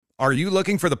Are you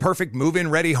looking for the perfect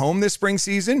move-in ready home this spring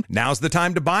season? Now's the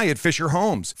time to buy at Fisher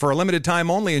Homes. For a limited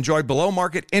time only, enjoy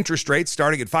below-market interest rates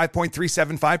starting at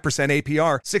 5.375%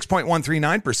 APR,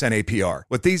 6.139% APR.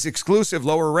 With these exclusive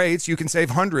lower rates, you can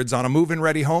save hundreds on a move-in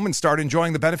ready home and start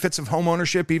enjoying the benefits of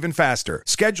homeownership even faster.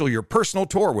 Schedule your personal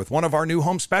tour with one of our new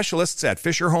home specialists at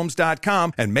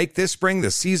FisherHomes.com and make this spring the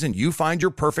season you find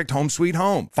your perfect home sweet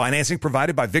home. Financing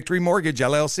provided by Victory Mortgage,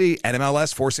 LLC,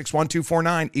 NMLS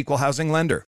 461249, Equal Housing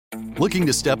Lender. Looking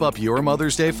to step up your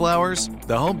Mother's Day flowers?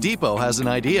 The Home Depot has an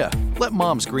idea. Let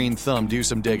Mom's green thumb do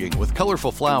some digging with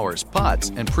colorful flowers,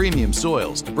 pots, and premium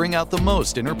soils to bring out the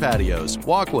most in her patios,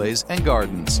 walkways, and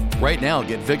gardens. Right now,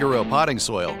 get Vigoro potting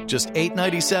soil, just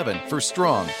 $8.97 for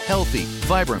strong, healthy,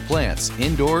 vibrant plants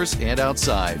indoors and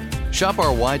outside. Shop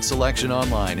our wide selection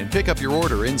online and pick up your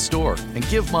order in-store and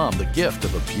give Mom the gift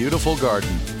of a beautiful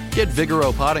garden. Get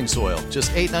Vigoro potting soil,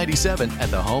 just $8.97 at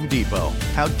the Home Depot.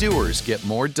 How doers get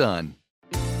more done.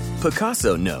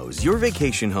 Picasso knows your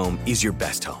vacation home is your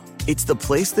best home. It's the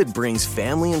place that brings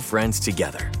family and friends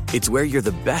together. It's where you're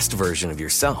the best version of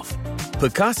yourself.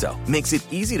 Picasso makes it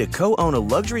easy to co-own a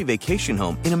luxury vacation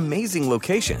home in amazing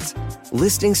locations.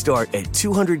 Listings start at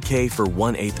 $200K for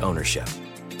 1/8 ownership.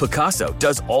 Picasso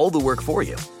does all the work for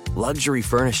you. Luxury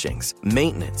furnishings,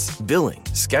 maintenance, billing,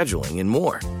 scheduling, and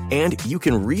more. And you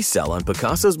can resell on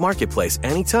Picasso's marketplace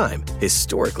anytime,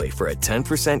 historically for a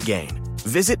 10% gain.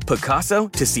 Visit Picasso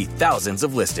to see thousands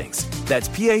of listings. That's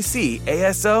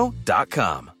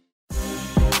PACASO.com.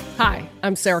 Hi,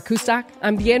 I'm Sarah Kustak.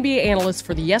 I'm the NBA analyst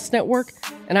for the Yes Network,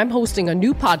 and I'm hosting a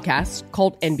new podcast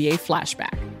called NBA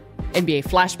Flashback. NBA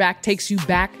Flashback takes you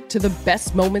back to the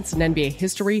best moments in NBA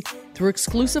history through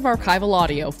exclusive archival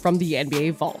audio from the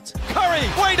NBA Vault. Curry,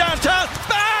 way downtown,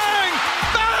 bang!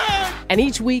 Bang! And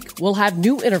each week, we'll have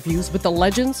new interviews with the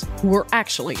legends who were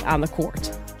actually on the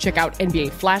court. Check out NBA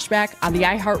Flashback on the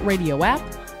iHeartRadio app,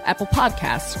 Apple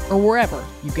Podcasts, or wherever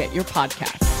you get your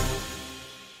podcasts.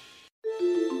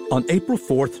 On April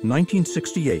 4th,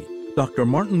 1968, Dr.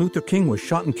 Martin Luther King was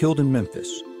shot and killed in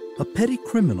Memphis. A petty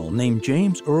criminal named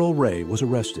James Earl Ray was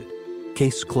arrested.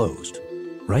 Case closed.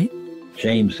 Right?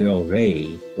 James Earl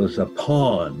Ray was a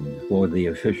pawn for the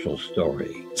official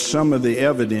story. Some of the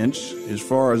evidence, as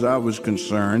far as I was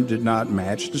concerned, did not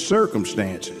match the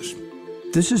circumstances.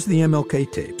 This is the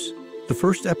MLK tapes. The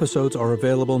first episodes are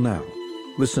available now.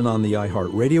 Listen on the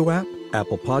iHeartRadio app,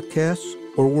 Apple Podcasts,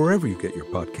 or wherever you get your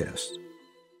podcasts.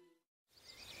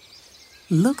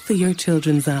 Look through your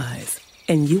children's eyes,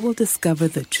 and you will discover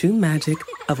the true magic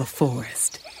of a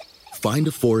forest. Find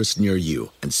a forest near you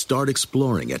and start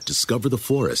exploring at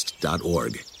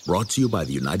discovertheforest.org. Brought to you by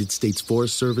the United States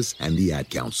Forest Service and the Ad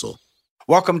Council.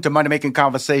 Welcome to Money Making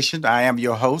Conversation. I am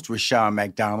your host, Rashawn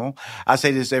McDonald. I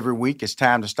say this every week. It's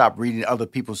time to stop reading other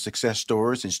people's success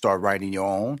stories and start writing your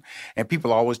own. And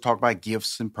people always talk about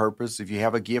gifts and purpose. If you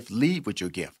have a gift, lead with your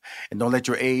gift. And don't let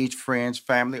your age, friends,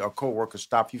 family, or coworkers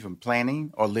stop you from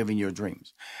planning or living your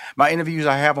dreams. My interviews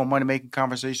I have on Money Making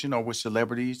Conversation are with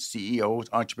celebrities, CEOs,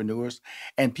 entrepreneurs,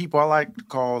 and people I like to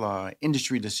call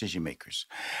industry decision makers.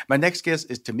 My next guest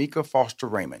is Tameka Foster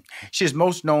Raymond. She is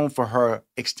most known for her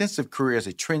extensive career as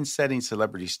a trend-setting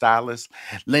celebrity stylist,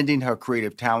 lending her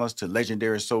creative talents to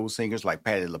legendary soul singers like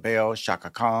Patti LaBelle, Chaka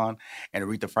Khan, and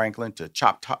Aretha Franklin, to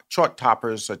chart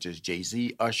toppers such as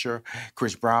Jay-Z, Usher,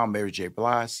 Chris Brown, Mary J.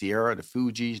 Blige, Sierra, the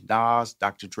Fugees, Nas,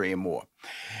 Dr. Dre, and more.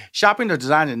 Shopping or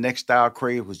designing the next style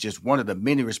craze was just one of the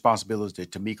many responsibilities that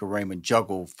Tameka Raymond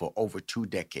juggled for over 2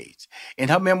 decades. In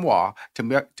her memoir,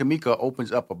 Tameka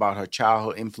opens up about her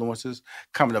childhood influences,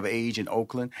 coming of age in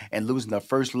Oakland, and losing her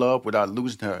first love without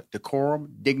losing her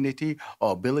decorum, dignity,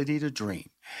 or ability to dream.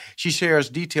 She shares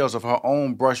details of her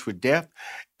own brush with death,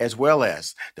 as well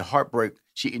as the heartbreak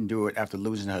she endured after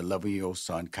losing her 11-year-old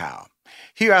son, Kyle.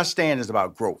 Here I Stand is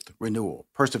about growth, renewal,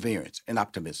 perseverance, and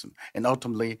optimism, and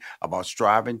ultimately about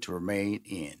striving to remain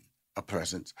in a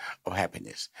presence of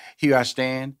happiness. Here I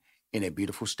stand in a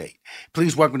beautiful state.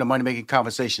 Please welcome to Money Making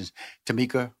Conversations,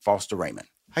 Tameka Foster Raymond.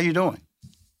 How you doing?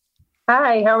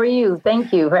 Hi, how are you?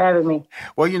 Thank you for having me.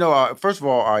 Well, first of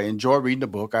all, I enjoy reading the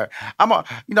book. I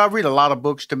read a lot of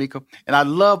books, Tameka, and I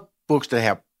love books that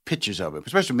have pictures of it,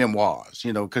 especially memoirs,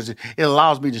 because it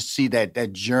allows me to see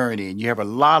that journey, and you have a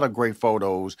lot of great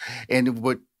photos. And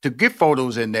to get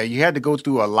photos in there, you had to go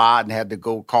through a lot and had to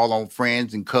go call on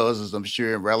friends and cousins, I'm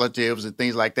sure, and relatives and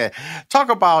things like that. Talk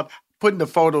about putting the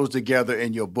photos together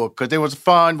in your book, because it was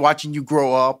fun watching you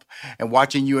grow up and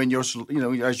watching you in your,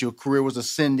 as your career was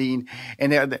ascending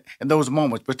and those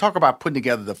moments. But talk about putting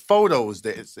together the photos,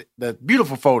 the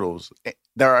beautiful photos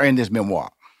that are in this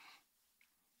memoir.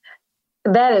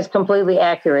 That is completely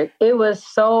accurate. It was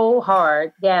so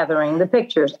hard gathering the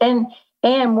pictures and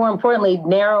more importantly,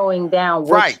 narrowing down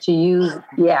which to use.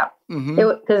 Yeah.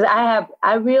 Because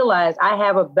I realized I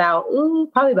have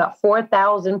probably about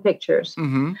 4,000 pictures.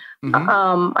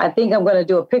 I think I'm going to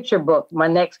do a picture book my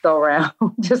next go round,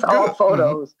 just all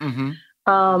photos.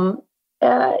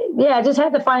 I just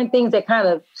had to find things that kind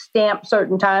of stamp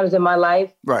certain times in my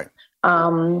life. Right.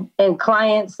 And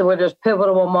clients where there's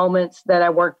pivotal moments that I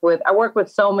worked with. I worked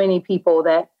with so many people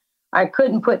that I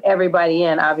couldn't put everybody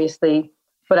in, obviously,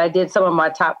 but I did some of my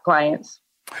top clients.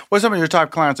 Well, some of your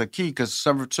top clients are key because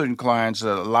some certain clients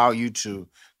allow you to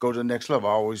go to the next level.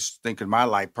 I always think in my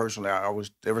life personally,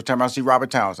 every time I see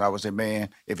Robert Townsend, I would say, man,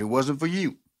 if it wasn't for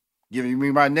you giving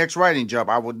me my next writing job,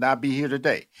 I would not be here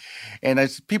today. And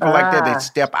it's people like that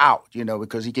step out,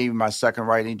 because he gave me my second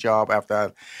writing job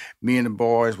after me and the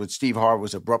boys with Steve Harvey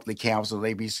was abruptly canceled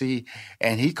at ABC.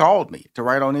 And he called me to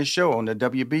write on his show on the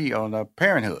WB on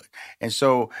Parenthood. And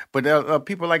so, but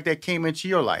people like that came into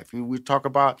your life. We talk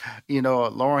about,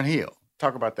 Lauryn Hill.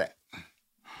 Talk about that.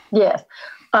 Yes.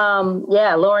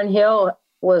 Lauryn Hill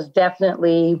was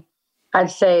definitely,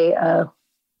 I'd say,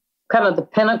 kind of the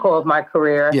pinnacle of my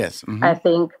career. Yes. I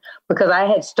think because I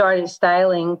had started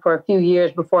styling for a few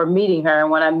years before meeting her.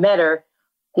 And when I met her,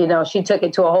 she took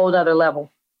it to a whole nother level.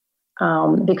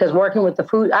 Because I was working with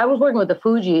the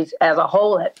Fugees as a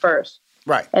whole at first.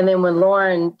 Right. And then when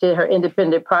Lauren did her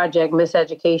independent project, Miss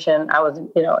Education, I was,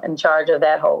 in charge of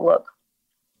that whole look.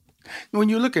 When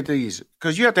you look at these,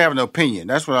 because you have to have an opinion.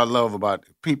 That's what I love about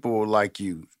people like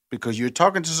you. Because you're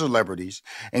talking to celebrities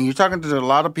and you're talking to a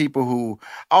lot of people who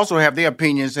also have their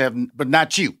opinions, but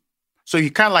not you. So you're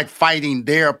kind of like fighting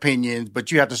their opinions,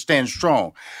 but you have to stand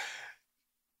strong.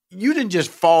 You didn't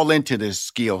just fall into this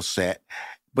skill set,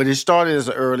 but it started as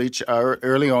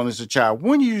early on as a child.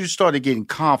 When you started getting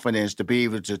confidence to be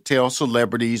able to tell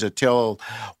celebrities or tell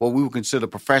what we would consider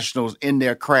professionals in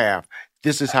their craft,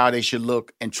 this is how they should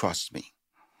look and trust me.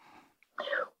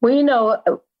 Well,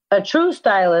 a true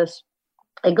stylist,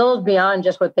 it goes beyond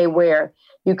just what they wear.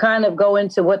 You kind of go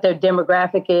into what their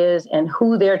demographic is and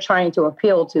who they're trying to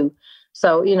appeal to.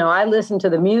 So, I listen to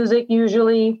the music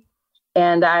usually,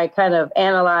 and I kind of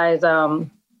analyze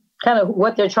kind of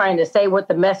what they're trying to say, what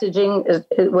the messaging is,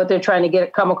 what they're trying to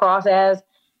come across as.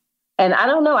 And I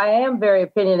don't know. I am very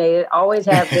opinionated. Always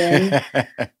have been.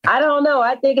 I don't know.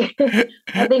 I think I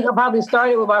probably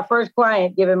started with my first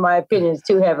client giving my opinions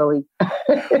too heavily.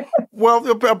 Well,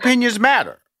 the opinions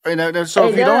matter. So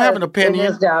if you don't have an opinion,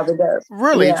 in this job, it does.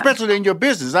 Really, especially in your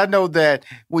business. I know that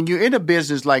when you're in a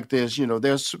business like this,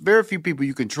 there's very few people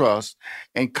you can trust,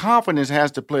 and confidence has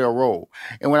to play a role.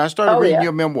 And when I started reading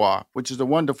your memoir, which is a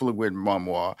wonderfully written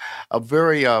memoir, a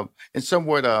very and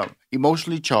somewhat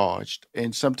emotionally charged,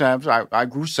 and sometimes I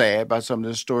grew sad by some of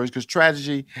the stories because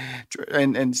tragedy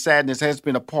and sadness has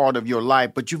been a part of your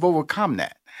life, but you've overcome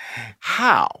that.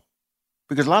 How?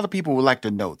 Because a lot of people would like to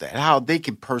know that, how they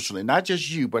can personally, not just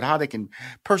you, but how they can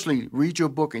personally read your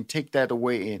book and take that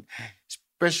away and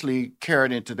especially carry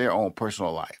it into their own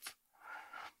personal life.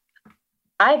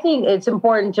 I think it's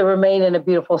important to remain in a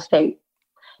beautiful state.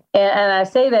 And I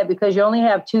say that because you only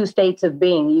have two states of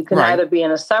being. You can either be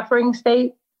in a suffering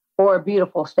state or a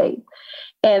beautiful state.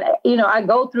 And, I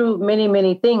go through many,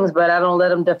 many things, but I don't let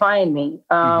them define me.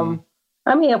 I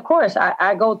mean, of course,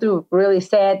 I go through really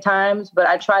sad times, but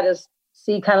I try to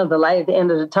see kind of the light at the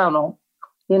end of the tunnel.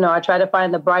 I try to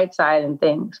find the bright side in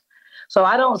things. So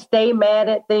I don't stay mad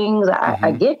at things.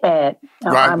 I get mad.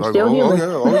 I'm still human.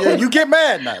 Oh, yeah. You get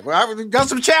mad now. Well, I got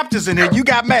some chapters in here. You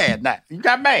got mad now. You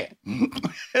got mad.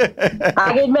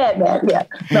 I get mad. Yeah.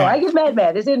 No, I get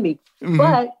mad. It's in me.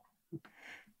 But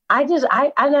I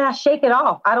shake it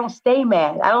off. I don't stay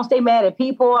mad. I don't stay mad at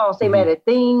people. I don't stay mad at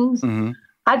things.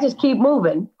 I just keep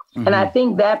moving. And I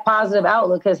think that positive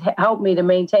outlook has helped me to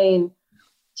maintain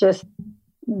just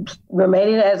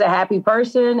remaining as a happy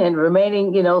person and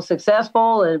remaining,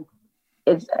 successful. And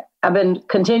I've been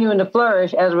continuing to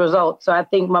flourish as a result. So I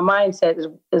think my mindset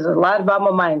is a lot about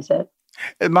my mindset.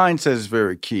 And mindset is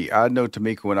very key. I know,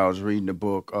 Tameka, when I was reading the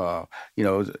book,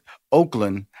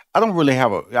 Oakland, I don't really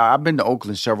I've been to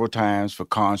Oakland several times for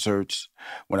concerts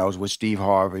when I was with Steve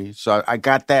Harvey. So I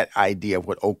got that idea of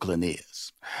what Oakland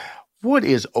is. What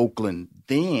is Oakland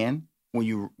then when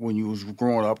you was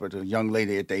growing up as a young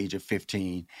lady at the age of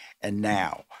 15 and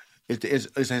now?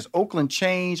 Has Oakland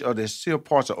changed, or there's still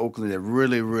parts of Oakland that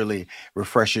really, really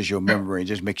refreshes your memory and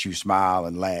just makes you smile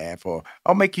and laugh or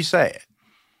make you sad?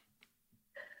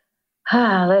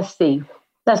 Let's see.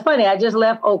 That's funny. I just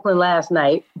left Oakland last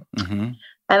night, and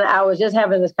I was just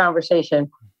having this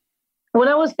conversation. When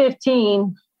I was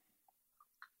 15,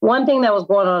 one thing that was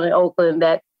going on in Oakland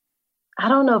that I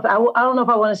don't know if I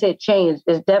want to say it changed.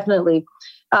 Is definitely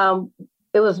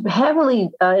it was heavily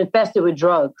infested with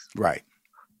drugs. Right.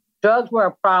 Drugs were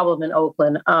a problem in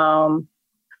Oakland from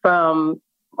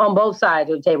on both sides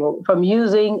of the table, from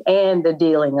using and the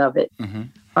dealing of it. Mm-hmm.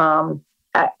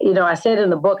 I said in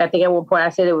the book, I think at one point I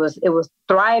said it was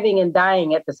thriving and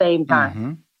dying at the same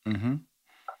time. Mm-hmm.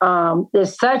 Mm-hmm.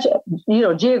 There's such,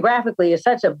 geographically, it's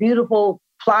such a beautiful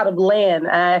plot of land.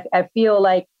 I feel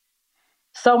like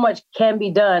so much can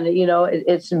be done.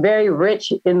 It's very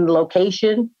rich in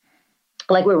location.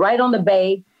 Like we're right on the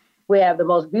bay. We have the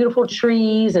most beautiful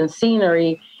trees and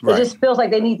scenery. Right. It just feels like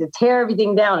they need to tear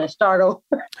everything down and start over.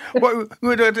 Well,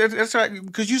 that's right,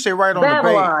 because you say right on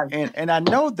Babylon. The bay, and I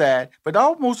know that, but it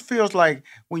almost feels like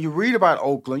when you read about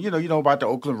Oakland, you know about the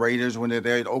Oakland Raiders when they're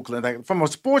there in Oakland. Like, from a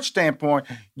sports standpoint,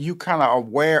 you kind of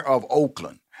aware of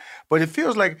Oakland, but it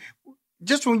feels like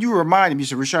just when you reminded me, you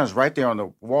said Rashawn's right there on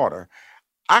the water.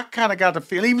 I kind of got the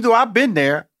feeling, even though I've been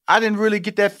there, I didn't really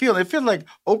get that feeling. It feels like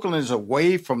Oakland is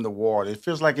away from the water. It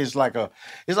feels like it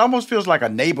almost feels like a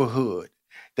neighborhood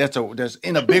that's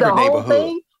in a bigger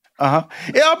neighborhood.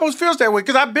 It almost feels that way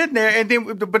because I've been there, and then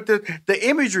but the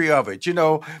imagery of it,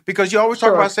 because you always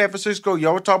talk about San Francisco, you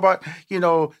always talk about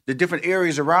the different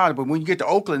areas around it, but when you get to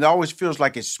Oakland, it always feels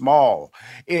like it's small.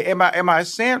 Am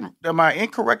I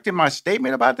incorrect in my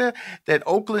statement about that? That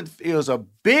Oakland is a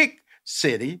big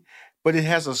city, but it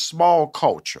has a small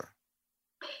culture.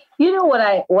 You know what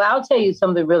I'll tell you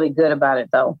something really good about it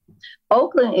though.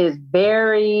 Oakland is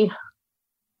very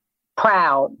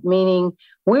proud, meaning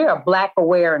we are Black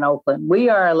aware in Oakland. We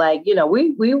are like,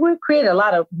 we create a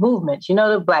lot of movements,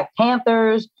 the Black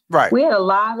Panthers. Right. We had a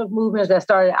lot of movements that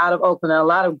started out of Oakland and a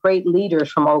lot of great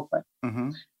leaders from Oakland. Mm-hmm.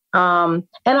 And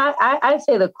I'd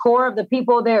say the core of the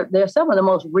people there, they're some of the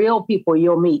most real people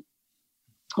you'll meet.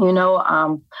 So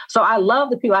I love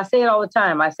the people. I say it all the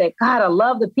time. I say, God, I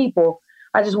love the people.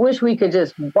 I just wish we could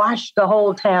just wash the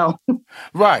whole town.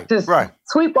 Right, just right.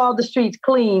 Sweep all the streets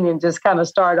clean and just kind of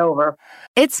start over.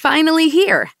 It's finally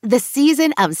here, the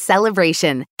season of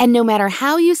celebration. And no matter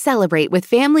how you celebrate with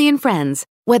family and friends,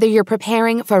 whether you're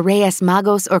preparing for Reyes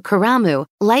Magos or Karamu,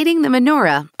 lighting the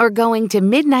menorah, or going to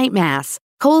midnight mass,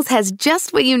 Kohl's has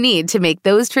just what you need to make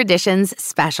those traditions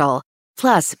special.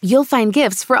 Plus, you'll find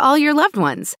gifts for all your loved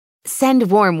ones. Send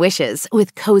warm wishes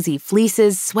with cozy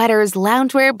fleeces, sweaters,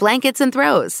 loungewear, blankets, and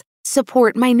throws.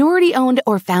 Support minority-owned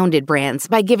or founded brands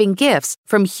by giving gifts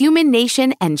from Human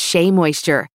Nation and Shea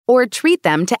Moisture. Or treat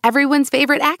them to everyone's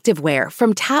favorite activewear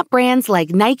from top brands like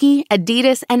Nike,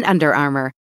 Adidas, and Under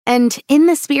Armour. And in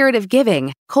the spirit of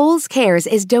giving, Kohl's Cares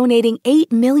is donating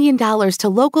 $8 million to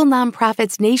local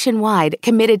nonprofits nationwide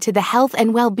committed to the health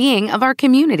and well-being of our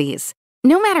communities.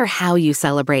 No matter how you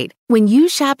celebrate, when you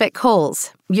shop at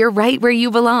Kohl's, you're right where you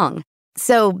belong.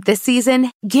 So this season,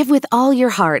 give with all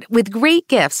your heart with great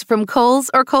gifts from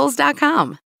Kohl's or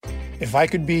Kohls.com. If I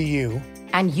could be you.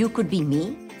 And you could be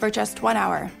me for just 1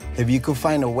 hour. If you could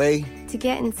find a way. To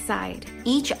get inside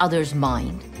each other's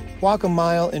mind. Walk a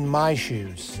mile in my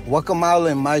shoes. Walk a mile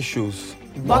in my shoes.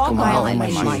 Walk a mile in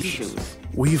my shoes.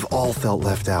 We've all felt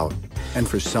left out. And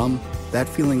for some, that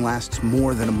feeling lasts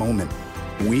more than a moment.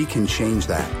 We can change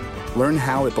that. Learn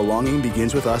how at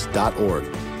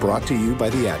belongingbeginswithus.org. Brought to you by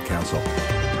the Ad Council.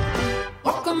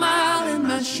 Walk a mile in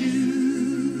my shoes.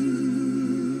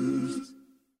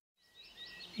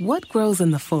 What grows in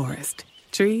the forest?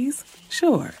 Trees?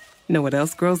 Sure. Know what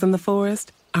else grows in the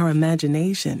forest? Our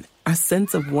imagination, our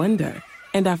sense of wonder,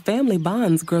 and our family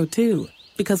bonds grow too.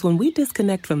 Because when we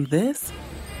disconnect from this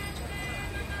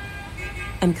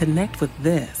and connect with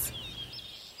this,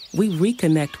 we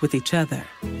reconnect with each other.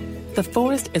 The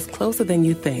forest is closer than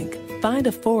you think. Find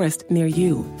a forest near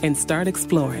you and start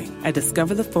exploring at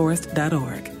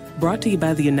discovertheforest.org. Brought to you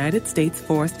by the United States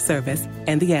Forest Service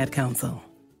and the Ad Council.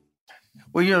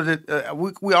 Well,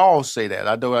 we all say that.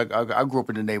 I know I grew up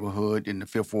in the neighborhood in the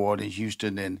Fifth Ward in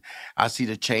Houston, and I see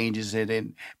the changes in it.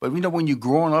 But, when you're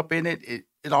growing up in it,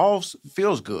 it all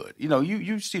feels good.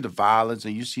 You see the violence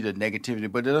and you see the negativity,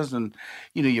 but it doesn't,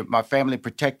 my family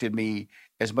protected me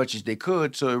as much as they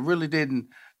could, so it really didn't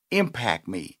impact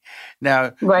me.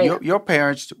 Now, right. your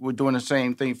parents were doing the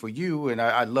same thing for you, and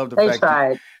I love the fact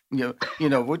that they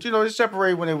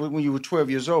separated when you were 12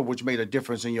 years old, which made a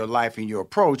difference in your life and your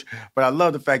approach. But I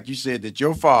love the fact you said that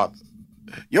your father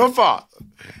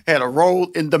had a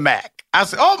role in the Mac. I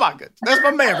said, oh my goodness, that's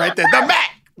my man right there, the Mac.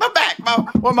 One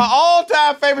of my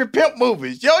all-time favorite pimp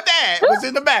movies. Your dad was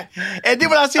in the Mac. And then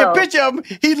when I see a picture of him,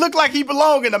 he looked like he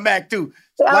belonged in the Mac too.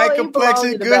 Light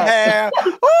complexion, good hair.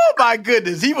 Oh, my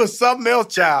goodness. He was something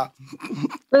else, child.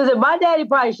 Listen, my daddy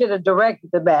probably should have directed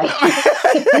the back.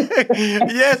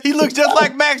 Yes, he looks just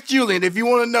like Max Julian. If you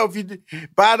want to know, if you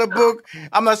buy the book,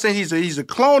 I'm not saying he's a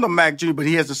clone of Max Julian, but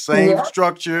he has the same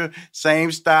structure,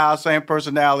 same style, same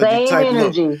personality, same type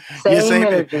energy, look. Same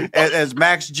energy. As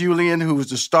Max Julian, who was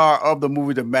the star of the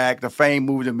movie The Mac, the famed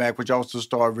movie The Mac, which also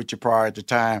starred Richard Pryor at the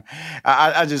time.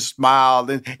 I just smiled.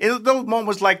 And it was those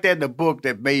moments like that in the book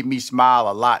that made me smile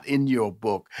a lot in your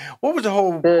book. What was the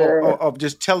whole of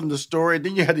just telling the story?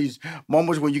 Then you had these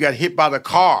moments when you got hit by the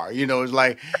car, it's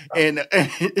like, and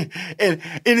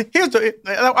here's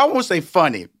I won't say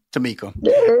funny, Tameka.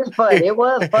 It's funny. It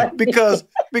was funny. because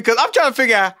I'm trying to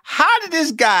figure out, how did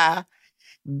this guy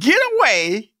get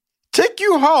away, took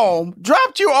you home,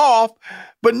 dropped you off,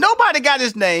 but nobody got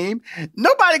his name,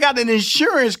 nobody got an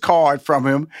insurance card from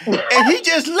him, and he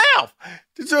just left.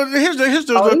 So here's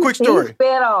the quick story. He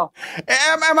sped off.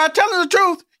 Am I telling the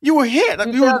truth? You were hit.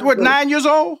 You were, what, 9 years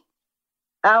old?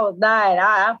 I was 9.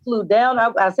 I flew down.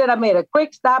 I said I made a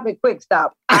quick stop at Quick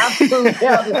Stop. I flew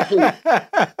down the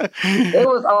street. It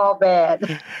was all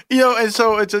bad. And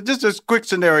so it's just a quick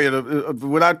scenario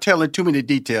without telling too many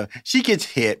details. She gets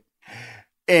hit,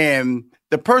 and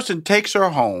the person takes her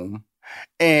home,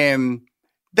 and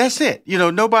that's it.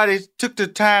 Nobody took the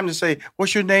time to say,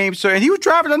 "What's your name, sir?" And he was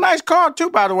driving a nice car too,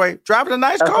 by the way. Driving a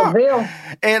nice car.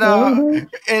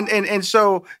 And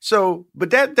so,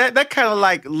 but that kind of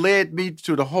like led me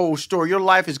to the whole story. Your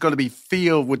life is going to be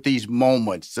filled with these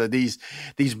moments, these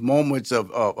moments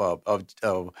of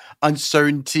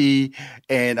uncertainty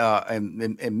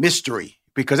and mystery.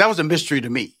 Because that was a mystery to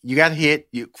me. You got hit.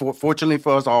 Fortunately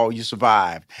for us all, you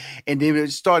survived. And then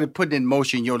it started putting in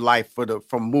motion your life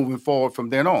from moving forward from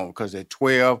then on. Because at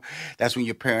 12, that's when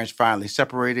your parents finally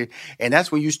separated. And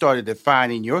that's when you started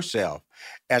defining yourself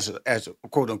as a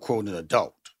quote unquote an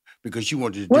adult. Because you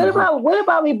wanted to do What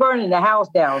about me burning the house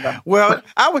down, though? Well,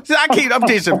 I'm telling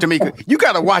you something, Tameka. You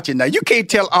got to watch it now. You can't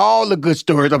tell all the good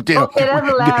stories up there. Okay, that's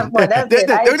the last one. That's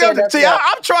it. See,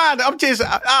 I'm trying to,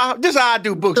 this is how I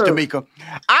do books, Tameka.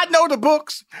 I know the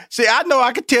books. See, I know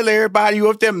I can tell everybody you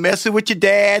up there messing with your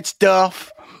dad's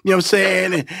stuff. You know what I'm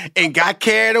saying? And got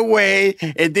carried away,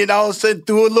 and then all of a sudden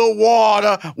threw a little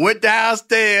water, went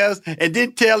downstairs, and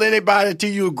didn't tell anybody until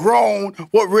you were grown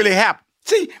what really happened.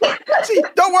 See,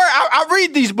 don't worry. I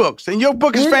read these books, and your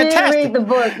book is fantastic. You did read the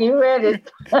book. You read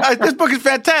it. This book is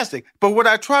fantastic. But what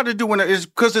I try to do is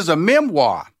because it's a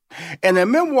memoir, and a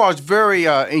memoir is very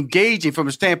engaging from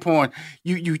a standpoint.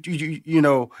 There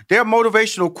are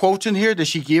motivational quotes in here that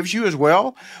she gives you as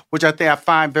well, which I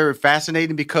find very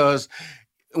fascinating because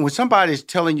when somebody is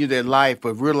telling you their life,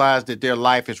 but realize that their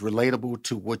life is relatable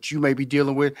to what you may be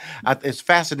dealing with, it's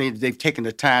fascinating that they've taken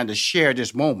the time to share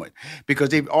this moment because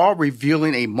they are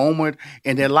revealing a moment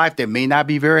in their life that may not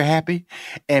be very happy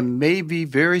and may be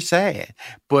very sad.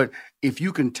 But if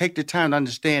you can take the time to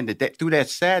understand that through that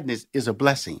sadness is a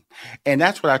blessing. And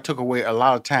that's what I took away a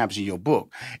lot of times in your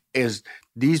book is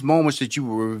these moments that you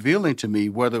were revealing to me,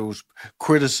 whether it was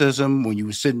criticism when you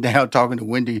were sitting down talking to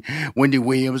Wendy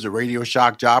Williams, the radio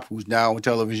shock jock who's now on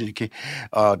television,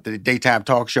 the daytime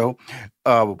talk show,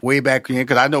 way back then,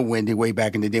 because I know Wendy way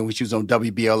back in the day when she was on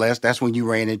WBLS. That's when you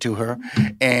ran into her.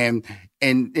 And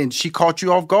she caught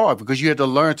you off guard because you had to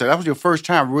learn. So that was your first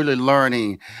time really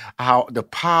learning how the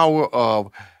power of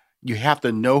you have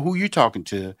to know who you're talking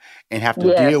to and have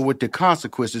to deal with the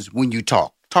consequences when you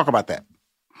talk. Talk about that.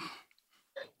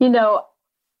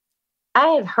 I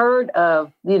had heard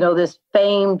of, this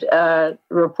famed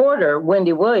reporter,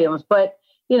 Wendy Williams, but,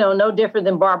 no different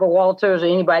than Barbara Walters or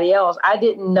anybody else. I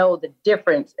didn't know the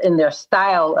difference in their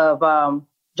style of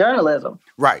journalism.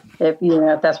 Right. If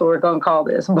that's what we're going to call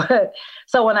this. But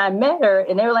so when I met her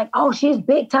and they were like, oh, she's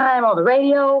big time on the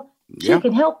radio. She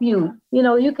can help you.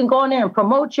 You can go in there and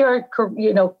promote your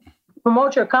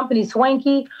company,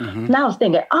 Swanky. Mm-hmm. And I was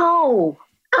thinking, I'll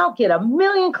get 1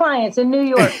 million clients in New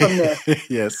York from this.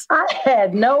 Yes. I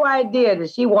had no idea that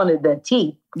she wanted the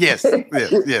tea. Yes.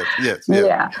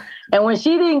 Yeah. And when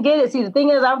she didn't get it, see, the thing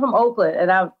is, I'm from Oakland,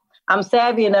 and I'm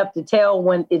savvy enough to tell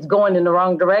when it's going in the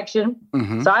wrong direction.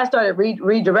 Mm-hmm. So I started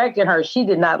redirecting her. She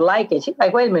did not like it. She's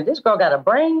like, wait a minute, this girl got a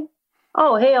brain?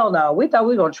 Oh, hell no. We thought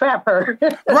we were going to trap her.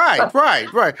 Right.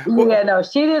 Well, yeah, no,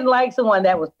 she didn't like someone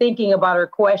that was thinking about her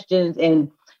questions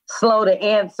and slow to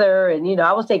answer. And,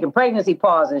 I was taking pregnancy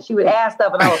pauses. She would ask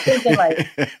stuff and I was thinking like,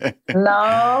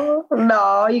 no,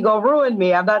 you're going to ruin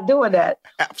me. I'm not doing that.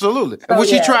 Absolutely. So, What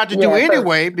she tried to do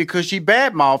anyway, because she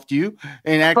badmouthed you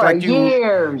and act like you.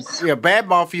 Years. Yeah,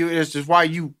 badmouth you. It's just why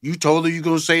you told her you're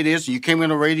going to say this and you came on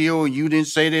the radio and you didn't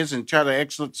say this and try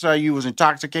to say you was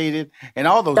intoxicated and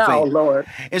all those things. Oh, Lord.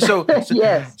 And so,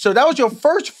 yes. So that was your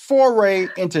first foray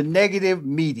into negative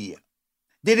media.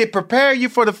 Did it prepare you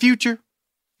for the future?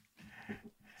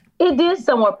 It did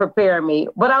somewhat prepare me,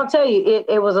 but I'll tell you,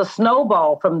 it was a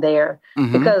snowball from there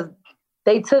because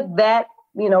they took that,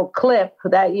 clip,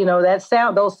 that, that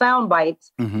sound, those sound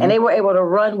bites, and they were able to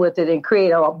run with it and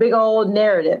create a big old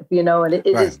narrative, and it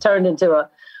just turned into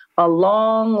a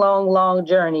long, long, long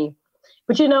journey.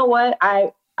 But you know what?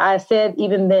 I said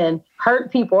even then,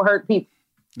 hurt people hurt people.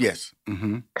 Yes.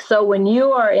 So when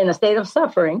you are in a state of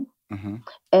suffering,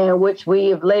 and which we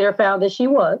have later found that she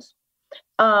was,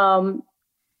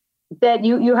 that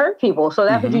you hurt people. So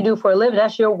that's what you do for a living.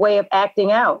 That's your way of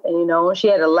acting out. And, she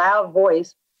had a loud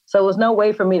voice. So there was no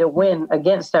way for me to win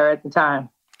against her at the time.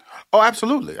 Oh,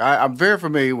 absolutely. I'm very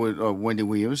familiar with Wendy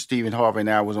Williams. Stephen Harvey and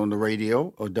I was on the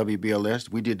radio, or WBLS.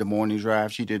 We did the morning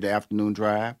drive. She did the afternoon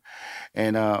drive.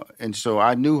 And so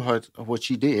I knew her, what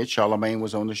she did. Charlamagne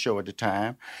was on the show at the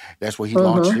time. That's where he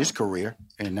launched his career.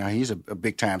 And now he's a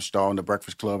big-time star on The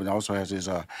Breakfast Club and also has his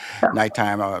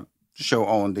nighttime show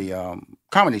on the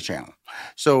Comedy Channel.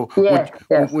 So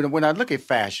when I look at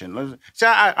fashion,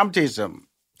 I'm telling you something.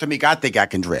 Tameka, I think I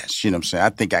can dress. You know what I'm saying? I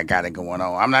think I got it going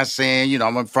on. I'm not saying,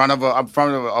 I'm in front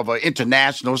of an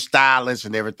international stylist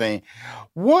and everything.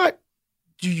 What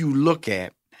do you look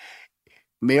at,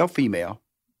 male, female,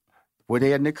 where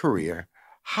they're in their career?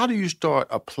 How do you start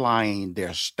applying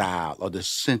their style or the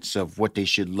sense of what they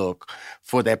should look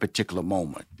for that particular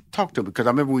moment? Talk to me, because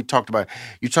I remember you talked about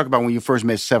when you first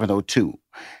met 702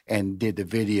 and did the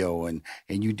video and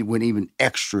you went even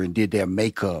extra and did their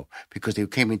makeup because they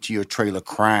came into your trailer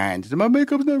crying. They said, my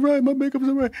makeup's not right.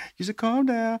 You said, calm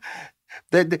down.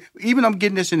 Even I'm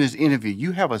getting this in this interview,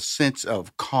 you have a sense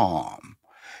of calm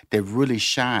that really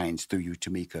shines through you,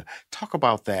 Tameka. Talk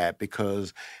about that,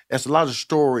 because there's a lot of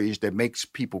stories that makes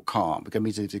people calm, because it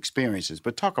means it's experiences.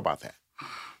 But talk about that.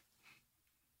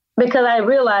 Because I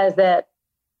realized that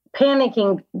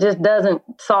panicking just doesn't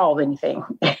solve anything.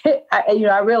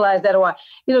 I realized that a while.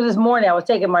 This morning I was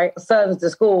taking my sons to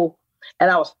school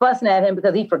and I was fussing at him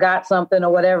because he forgot something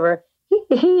or whatever.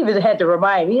 He even had to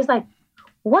remind me. He's like,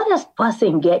 what does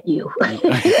fussing get you?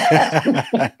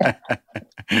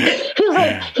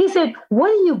 He said, what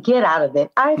do you get out of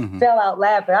it? I fell out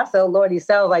laughing. I said, oh, Lord, he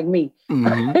sounds like me.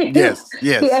 Yes.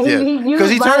 Because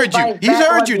he's heard you. He's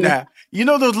heard you now.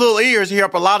 Those little ears hear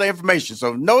up a lot of information.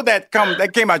 So know that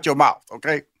came out your mouth,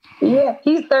 okay? Yeah,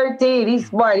 he's 13. He's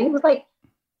smart. He was like,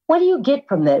 what do you get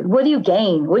from that? What do you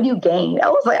gain? What do you gain? I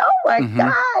was like, oh, my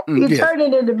God. You're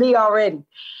turning into me already.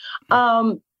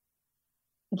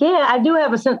 Yeah, I do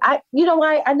have a sense. I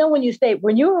know when you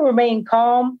remain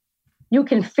calm, you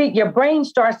can your brain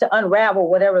starts to unravel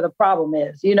whatever the problem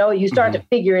is. You start to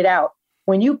figure it out.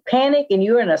 When you panic and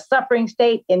you're in a suffering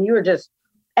state and you're just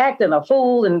acting a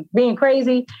fool and being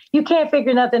crazy, you can't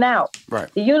figure nothing out. Right.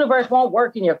 The universe won't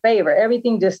work in your favor.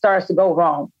 Everything just starts to go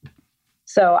wrong.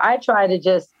 So I try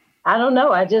to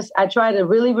I try to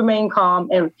really remain calm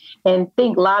and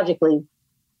think logically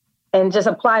and just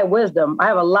apply wisdom. I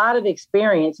have a lot of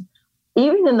experience.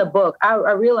 Even in the book, I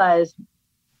realized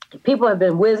people have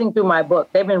been whizzing through my book.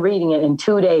 They've been reading it in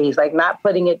 2 days, like not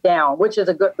putting it down, which is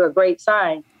a great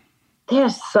sign.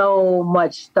 There's so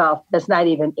much stuff that's not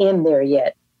even in there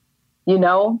yet.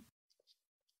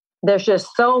 There's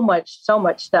just so much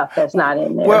stuff that's not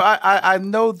in there. Well, I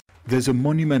know there's a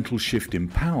monumental shift in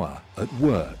power at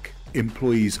work.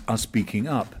 Employees are speaking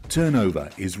up, turnover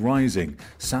is rising,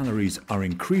 salaries are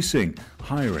increasing,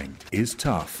 hiring is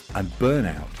tough, and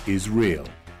burnout is real.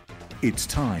 It's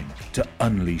time to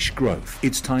unleash growth.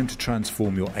 It's time to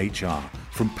transform your HR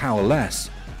from powerless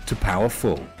to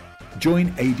powerful.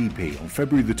 Join ADP on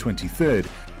February the 23rd.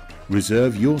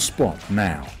 Reserve your spot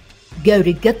now. Go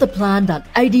to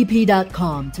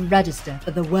gettheplan.adp.com to register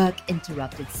for the Work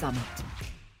Interrupted Summit.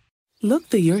 Look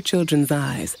through your children's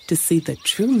eyes to see the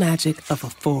true magic of a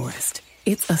forest.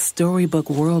 It's a storybook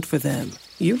world for them.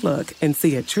 You look and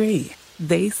see a tree.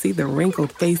 They see the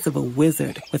wrinkled face of a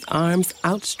wizard with arms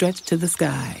outstretched to the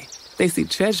sky. They see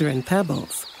treasure in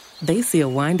pebbles. They see a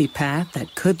windy path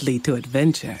that could lead to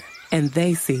adventure. And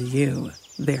they see you,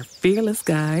 their fearless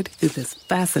guide through this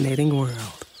fascinating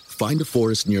world. Find a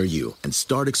forest near you and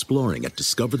start exploring at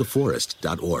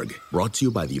discovertheforest.org. Brought to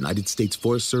you by the United States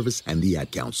Forest Service and the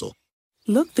Ad Council.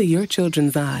 Look through your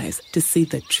children's eyes to see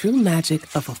the true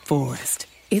magic of a forest.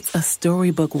 It's a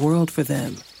storybook world for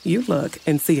them. You look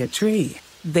and see a tree.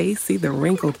 They see the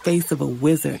wrinkled face of a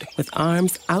wizard with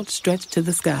arms outstretched to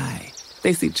the sky.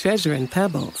 They see treasure in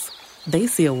pebbles. They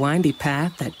see a windy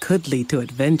path that could lead to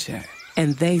adventure.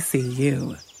 And they see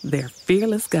you, their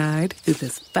fearless guide through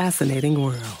this fascinating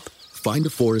world. Find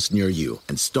a forest near you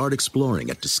and start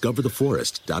exploring at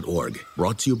discovertheforest.org.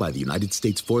 Brought to you by the United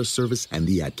States Forest Service and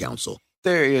the Ad Council.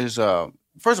 There is,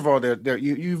 first of all,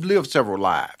 you've lived several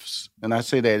lives, and I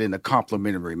say that in a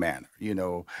complimentary manner. You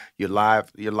know, your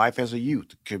life as a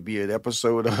youth could be an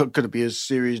episode, could be a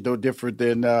series no different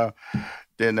than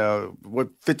what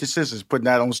 50 Cent is putting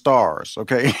out on Stars.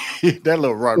 Okay, that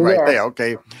little run right there.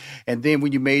 Okay, and then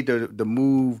when you made the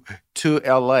move to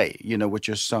L.A., you know, with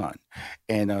your son,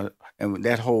 and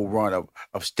that whole run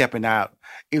of stepping out.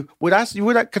 Could I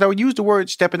use the word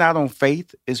stepping out on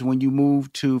faith is when you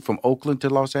moved from Oakland to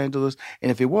Los Angeles?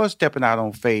 And if it was stepping out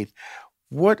on faith,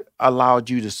 what allowed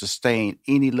you to sustain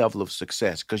any level of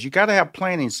success? Because you got to have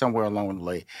planning somewhere along the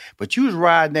way. But you was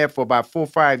riding there for about 4 or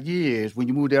 5 years when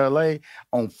you moved to LA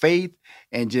on faith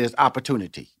and just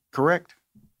opportunity, correct?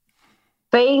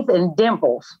 Faith and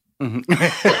dimples. Mm-hmm.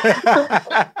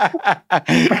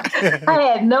 I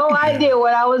had no idea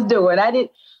what I was doing.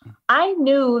 I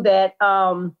knew that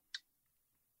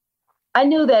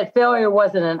failure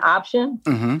wasn't an option.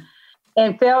 Mm-hmm.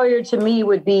 And failure to me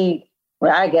would be,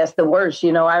 well, I guess the worst,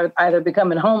 you know, either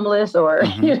becoming homeless or,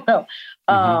 or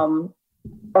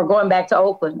going back to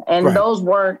Oakland. And those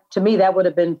weren't, to me, that would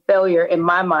have been failure in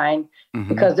my mind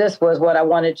because this was what I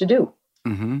wanted to do.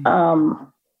 Mm-hmm.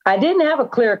 I didn't have a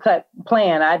clear-cut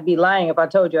plan. I'd be lying if I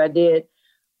told you I did.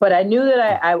 But I knew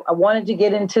that I wanted to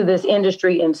get into this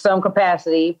industry in some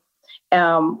capacity.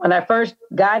 When I first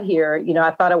got here, you know,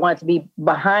 I thought I wanted to be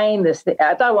behind this.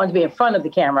 I thought I wanted to be in front of the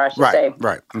camera, I should say.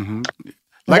 Right. Mm-hmm.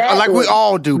 Like we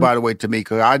all do, by the way,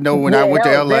 Tameka. I know when I went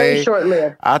to LA,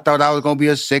 I thought I was going to be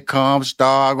a sitcom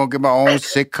star. I was going to get my own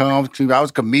sitcom. I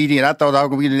was a comedian. I thought I was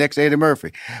going to be the next Eddie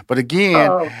Murphy. But again,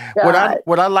 what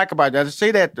I like about that, to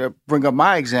say that, to bring up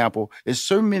my example, is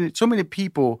so many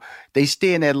people, they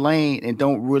stay in that lane and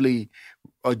don't really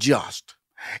adjust.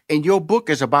 And your book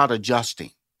is about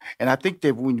adjusting. And I think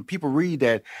that when people read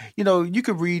that, you know, you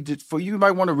could read it you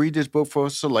might want to read this book for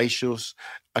salacious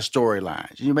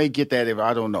storylines. You may get that if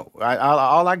I don't know.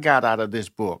 All I got out of this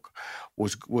book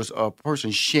was a person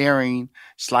sharing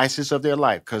slices of their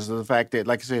life because of the fact that,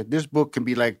 like I said, this book can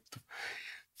be like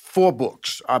 4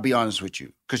 books, I'll be honest with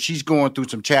you, because she's going through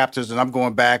some chapters and I'm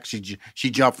going back. She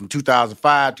jumped from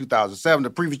 2005, 2007. The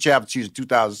previous chapter, she was in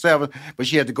 2007, but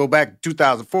she had to go back to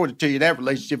 2004 to tell you that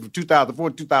relationship from 2004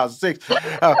 to 2006.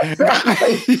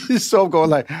 So I'm going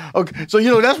like, okay. So, you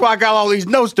know, that's why I got all these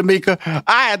notes, Tameka.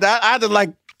 I had to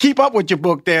like keep up with your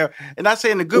book there. And I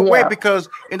say in a good way because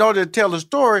in order to tell a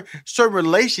story, certain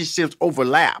relationships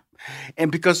overlap.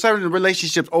 And because certain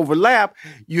relationships overlap,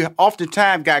 you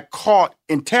oftentimes got caught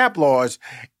in tabloids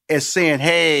as saying,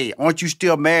 hey, aren't you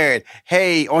still married?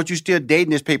 Hey, aren't you still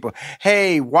dating this people?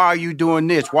 Hey, why are you doing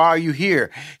this? Why are you here?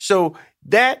 So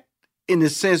that, in a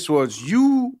sense, was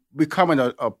you becoming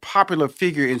a popular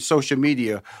figure in social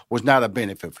media was not a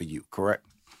benefit for you, correct?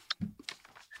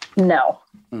 No.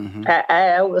 Mm-hmm.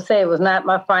 I would say it was not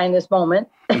my finest moment.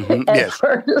 Yes.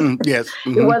 First. Yes.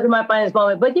 Mm-hmm. It wasn't my finest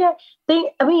moment. But yeah,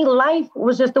 life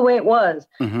was just the way it was.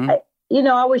 Mm-hmm.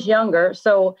 I was younger,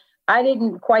 so I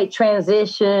didn't quite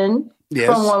transition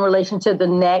from one relation to the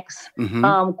next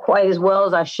quite as well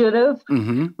as I should have.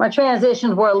 Mm-hmm. My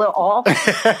transitions were a little off.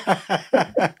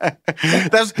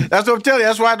 That's what I'm telling you.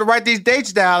 That's why I had to write these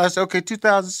dates down. I said, okay,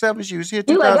 2007, she was here.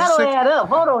 2006. You like, that don't add up.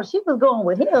 Hold on, she was going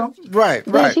with him. Right.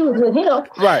 She was with him.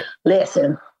 Right.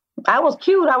 Listen, I was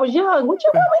cute. I was young. What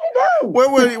you want me to do?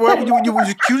 Well, you were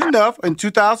cute enough. In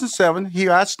 2007,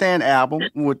 Here I Stand album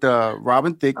with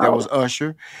Robin Thicke, that was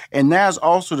Usher. And that's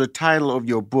also the title of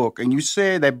your book. And you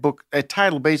said that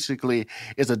title basically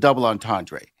is a double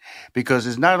entendre. Because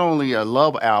it's not only a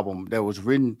love album that was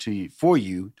written for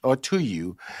you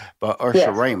by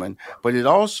Usher Raymond, but it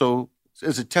also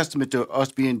is a testament to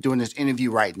us doing this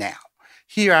interview right now.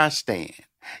 Here I stand,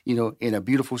 you know, in a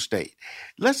beautiful state.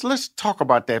 Let's talk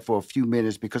about that for a few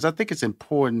minutes because I think it's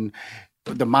important,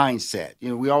 the mindset. You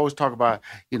know, we always talk about,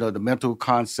 you know, the mental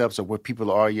concepts of where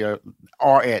people are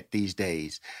at these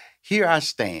days. Here I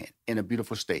stand in a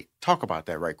beautiful state. Talk about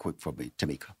that right quick for me,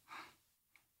 Tameka.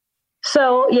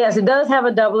 So, yes, it does have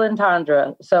a double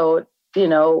entendre. So, you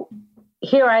know,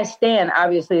 Here I Stand,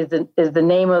 obviously, is the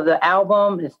name of the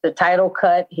album. It's the title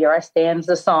cut. Here I Stand is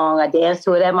the song. I danced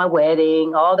to it at my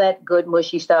wedding, all that good,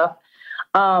 mushy stuff.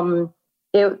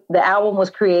 the album was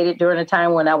created during a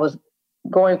time when I was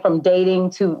going from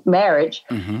dating to marriage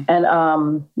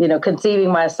and,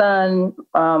 conceiving my son,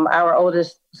 our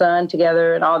oldest son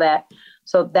together and all that.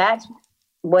 So that's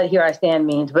what Here I Stand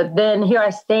means. But then Here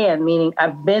I Stand, meaning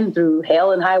I've been through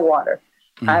hell and high water.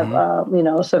 I've,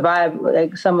 survived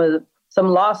like some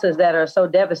losses that are so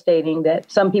devastating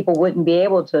that some people wouldn't be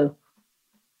able to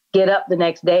get up the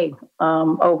next day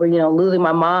over, losing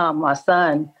my mom, my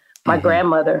son, my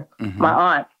grandmother, my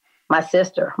aunt, my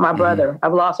sister, my brother.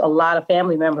 I've lost a lot of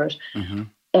family members.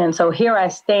 And so Here I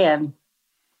Stand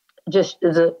just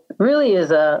is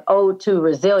a ode to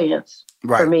resilience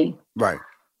for me. Right.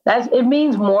 It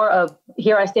means more of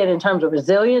Here I Stand in terms of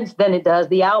resilience than it does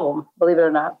the album, believe it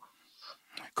or not.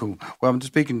 Cool. Well, I'm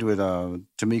just speaking to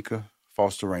Tameka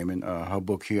Foster Raymond. Her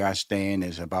book, Here I Stand,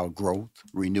 is about growth,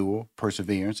 renewal,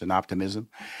 perseverance, and optimism.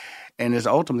 And it's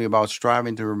ultimately about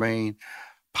striving to remain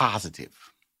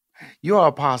positive. You are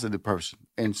a positive person.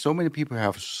 And so many people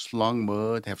have slung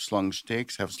mud, have slung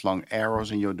sticks, have slung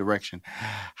arrows in your direction.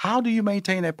 How do you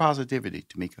maintain that positivity,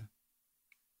 Tameka?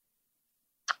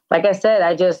 Like I said,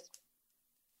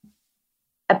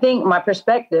 I think my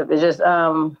perspective is just,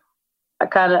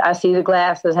 I see the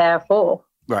glass as half full.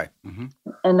 Right.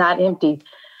 And not empty.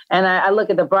 And I look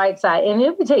at the bright side. And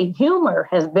let me tell you, humor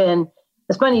has been,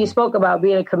 it's funny you spoke about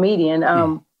being a comedian.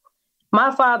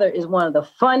 My father is one of the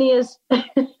funniest.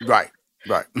 Right.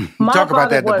 Talk about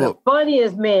that in the book. One of the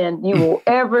funniest men you will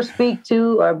ever speak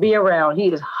to or be around. He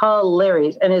is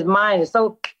hilarious. And his mind is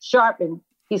so sharp and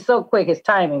he's so quick, his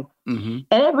timing. And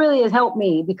it really has helped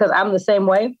me because I'm the same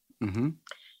way.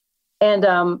 And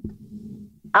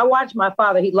I watched my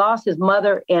father. He lost his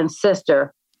mother and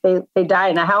sister. They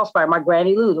died in a house fire. My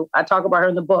Granny Lou, I talk about her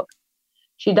in the book.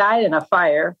 She died in a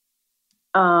fire.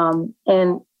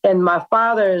 And my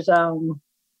father's,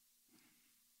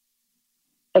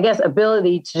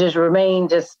 ability to just remain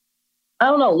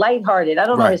lighthearted. I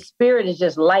don't know. His spirit is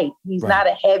just light. He's not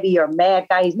a heavy or mad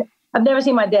guy. I've never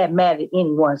seen my dad mad at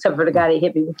anyone except for the guy that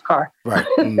hit me with the car. Right.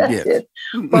 That's it.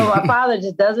 But my father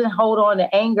just doesn't hold on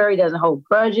to anger. He doesn't hold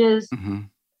grudges.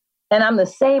 And I'm the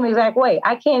same exact way.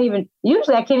 I can't even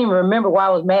remember why I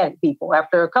was mad at people.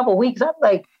 After a couple of weeks, I'm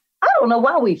like, I don't know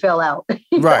why we fell out. I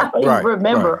don't even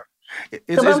remember.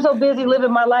 Because I'm so busy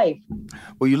living my life.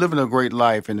 Well, you're living a great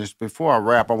life. And before I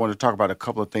wrap, I want to talk about a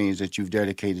couple of things that you've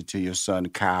dedicated to your son,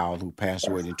 Kyle, who passed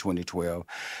away in 2012,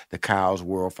 the Kyle's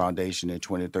World Foundation in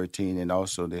 2013, and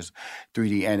also this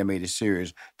 3D animated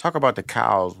series. Talk about the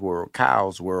Kyle's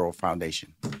World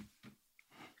Foundation.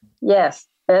 Yes,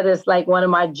 that is like one of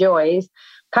my joys.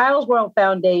 Kyle's World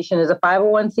Foundation is a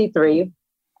 501c3.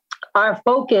 Our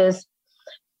focus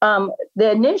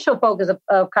the initial focus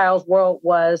of Kyle's World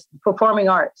was performing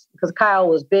arts because Kyle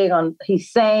was big on, he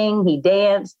sang, he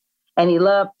danced, and he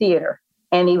loved theater.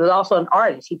 And he was also an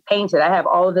artist. He painted. I have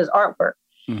all of his artwork.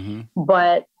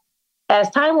 But as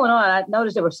time went on, I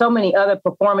noticed there were so many other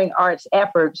performing arts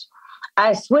efforts.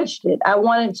 I switched it. I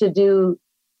wanted to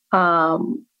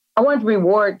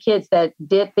reward kids that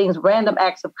did things, random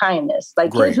acts of kindness.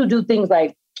 Like kids who do things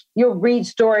like, you'll read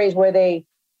stories where they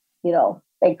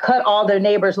cut all their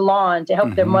neighbor's lawn to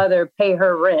help their mother pay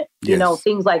her rent,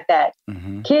 things like that.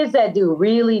 Kids that do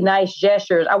really nice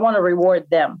gestures, I want to reward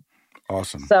them.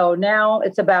 Awesome. So now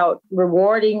it's about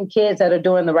rewarding kids that are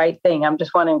doing the right thing. I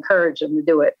just want to encourage them to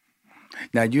do it.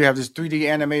 Now, you have this 3D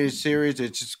animated series.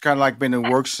 It's just kind of like been in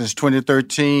works since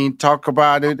 2013. Talk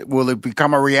about it. Will it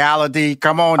become a reality?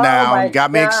 Come on now. You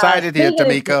got me excited here,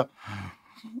 Tameka.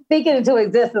 Speak it into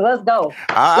existence. Let's go.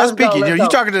 I'll speak it. You're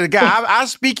talking to the guy. I'll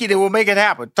speak it and we'll make it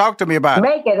happen. Talk to me about it.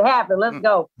 Make it happen. Let's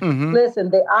go.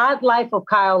 Listen, The Odd Life of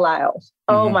Kyle Lyles.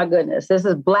 Oh, my goodness. This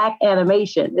is Black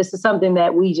animation. This is something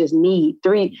that we just need.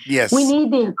 Yes. We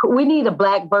need a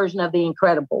Black version of The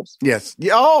Incredibles. Yes.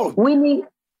 Oh. We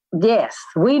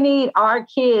need our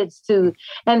kids to,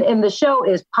 and the show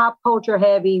is pop culture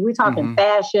heavy. We're talking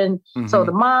fashion. So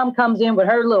the mom comes in with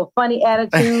her little funny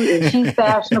attitude and she's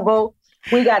fashionable.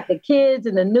 We got the kids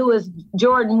and the newest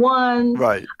Jordan 1.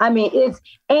 Right. I mean,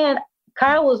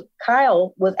 Kyle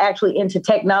was actually into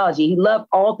technology. He loved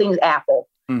all things Apple.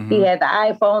 He had the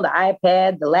iPhone, the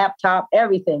iPad, the laptop,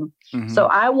 everything. So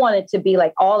I wanted to be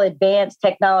like all advanced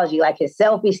technology, like his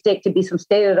selfie stick to be some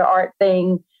state-of-the-art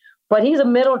thing. But he's a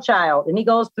middle child and he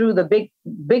goes through the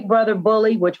big brother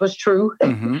bully, which was true.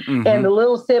 And the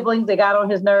little siblings that got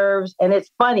on his nerves. And it's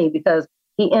funny because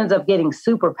he ends up getting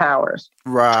superpowers.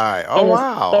 Right. Oh,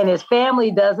 wow. And his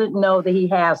family doesn't know that he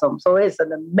has them. So it's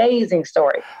an amazing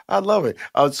story. I love it.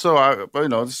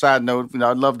 Side note,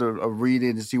 I'd love to read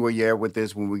it and see where you're at with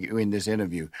this when we're in this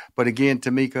interview. But again,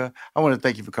 Tameka, I want to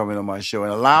thank you for coming on my show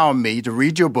and allowing me to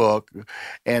read your book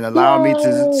and allowing me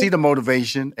to see the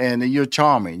motivation. And you're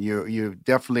charming. You're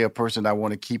definitely a person I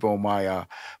want to keep on my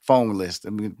phone list. I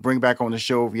mean, bring back on the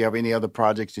show if you have any other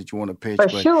projects that you want to pitch. For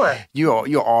sure.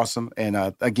 You're awesome.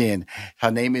 And again,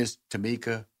 her name is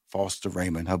Tameka Foster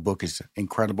Raymond. Her book is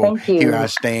incredible. Thank you. Here I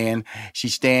stand. She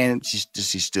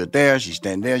stood there. She's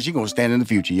standing there. She's going to stand in the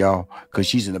future, y'all, because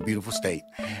she's in a beautiful state.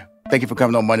 Thank you for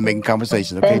coming on Money Making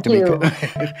Conversations. Okay, Thank Tameka? You.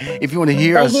 If you want to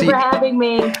hear or see... Thank you for having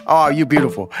me. Oh, you're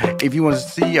beautiful. If you want to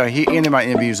see or hear any of my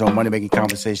interviews on Money Making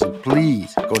Conversations,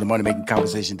 please go to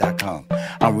moneymakingconversation.com.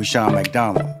 I'm Rushion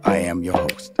McDonald. I am your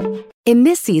host. In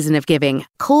this season of giving,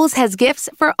 Kohl's has gifts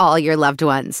for all your loved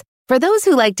ones. For those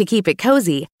who like to keep it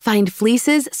cozy, find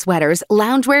fleeces, sweaters,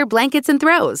 loungewear, blankets, and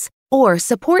throws. Or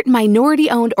support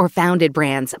minority-owned or founded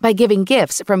brands by giving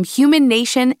gifts from Human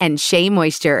Nation and Shea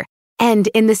Moisture. And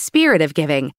in the spirit of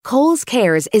giving, Kohl's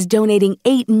Cares is donating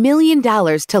 $8 million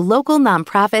to local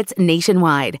nonprofits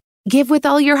nationwide. Give with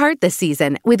all your heart this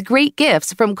season with great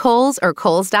gifts from Kohl's or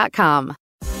Kohls.com.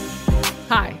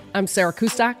 Hi, I'm Sarah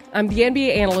Kustak. I'm the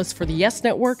NBA analyst for the Yes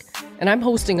Network, and I'm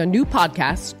hosting a new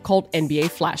podcast called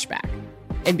NBA Flashback.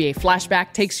 NBA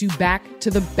Flashback takes you back to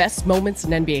the best moments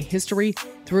in NBA history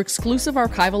through exclusive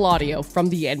archival audio from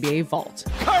the NBA Vault.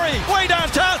 Curry, way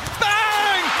downtown,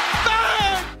 bang!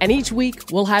 Bang! And each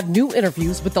week, we'll have new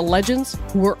interviews with the legends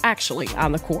who were actually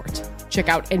on the court. Check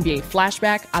out NBA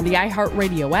Flashback on the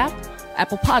iHeartRadio app,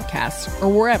 Apple Podcasts, or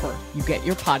wherever you get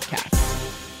your podcasts.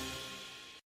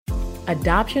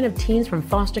 Adoption of teens from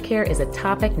foster care is a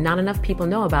topic not enough people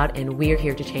know about, and we're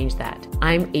here to change that.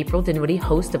 I'm April Dinwiddie,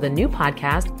 host of the new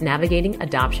podcast, Navigating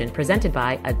Adoption, presented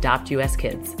by Adopt US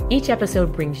Kids. Each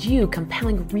episode brings you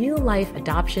compelling real-life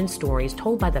adoption stories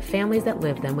told by the families that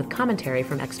live them with commentary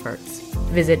from experts.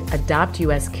 Visit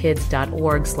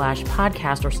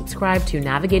adoptuskids.org/podcast or subscribe to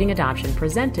Navigating Adoption,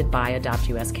 presented by Adopt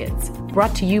US Kids.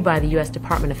 Brought to you by the U.S.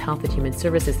 Department of Health and Human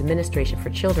Services Administration for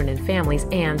Children and Families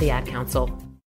and the Ad Council.